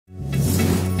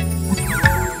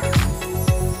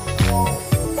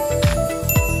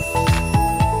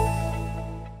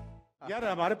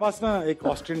यार हमारे पास ना एक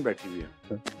ऑस्ट्रियन बैठी हुई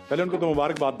है, पहले उनको तो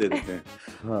मुबारकबाद दे देते हैं।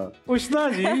 हाँ। उष्णा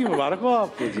जी मुबारक हो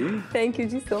आपको जी। Thank you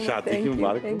ji so much. शादी की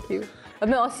मुबारक। Thank you. अब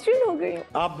मैं ऑस्ट्रियन हो गई हूँ।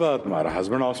 आप तुम्हारा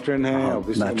हस्बैंड ऑस्ट्रियन है,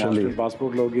 ऑस्ट्रियन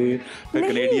पासपोर्ट लोगे, फिर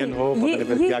कनेडियन हो, पता नहीं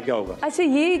फिर क्या क्या होगा। अच्छा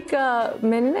ये एक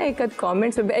मैंने ना एक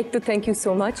कमेंट्स में, एक तो थैंक यू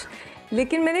सो मच,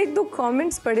 लेकिन मैंने एक दो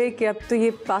कमेंट्स पढ़े कि अब तो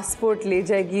ये पासपोर्ट ले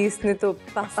जाएगी, इसने तो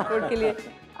पासपोर्ट के लिए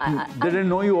didn't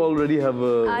know you already have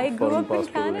a I grew up in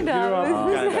Canada.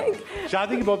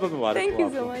 शादी की बहुत बहुत मुबारक। Thank you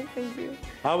so much. Thank you.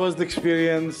 How was the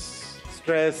experience?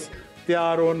 Stress,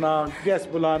 तैयार होना,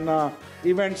 गेस्ट बुलाना,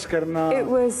 इवेंट्स करना।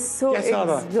 It was so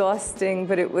exhausting,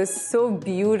 but it was so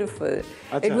beautiful.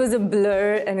 It was a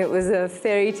blur and it was a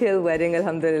fairy tale wedding,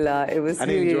 alhamdulillah. It was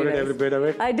and really you enjoyed nice. Every bit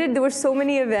of it? I did. There were so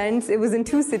many events. It was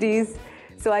in 2 cities.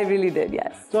 So I really did,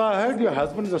 yes. So I heard your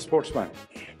husband is a sportsman.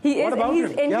 He What is,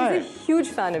 about and he's a huge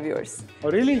fan of yours.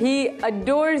 Oh, really? He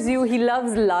adores you. He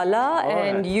loves Lala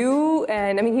and you,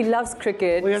 and I mean, he loves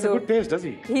cricket. Oh, he has a good taste, does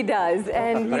he? He does,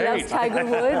 and he loves Tiger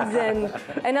Woods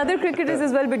and other cricketers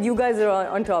as well. But you guys are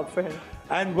on top for him.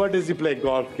 And what does he play?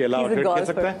 Golf के अलावा He's a cricket खेल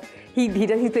सकता golfer. है? He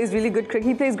does. He plays really good cricket.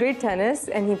 He plays great tennis,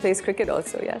 and he plays cricket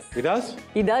also. Yes. He does?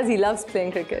 He does. He loves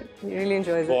playing cricket. He really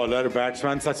enjoys it. Bowler,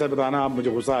 batsman, सच सच बताना, आप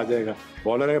मुझे गुस्सा आ जाएगा।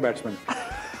 Bowler है batsman?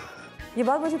 ये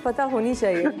बात मुझे पता होनी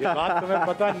चाहिए। ये बात तुम्हें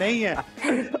पता नहीं है।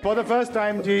 For the first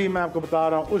time जी मैं आपको बता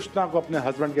रहा हूँ, उष्णा को अपने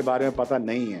हस्बैंड के बारे में पता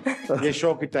नहीं है। ये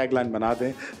शो की टैगलाइन बना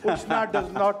दें। उष्णा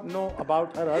does not know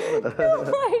about her husband.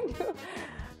 No, I know.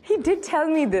 He did tell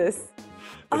me this.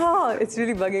 Oh, it's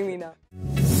really bugging me now.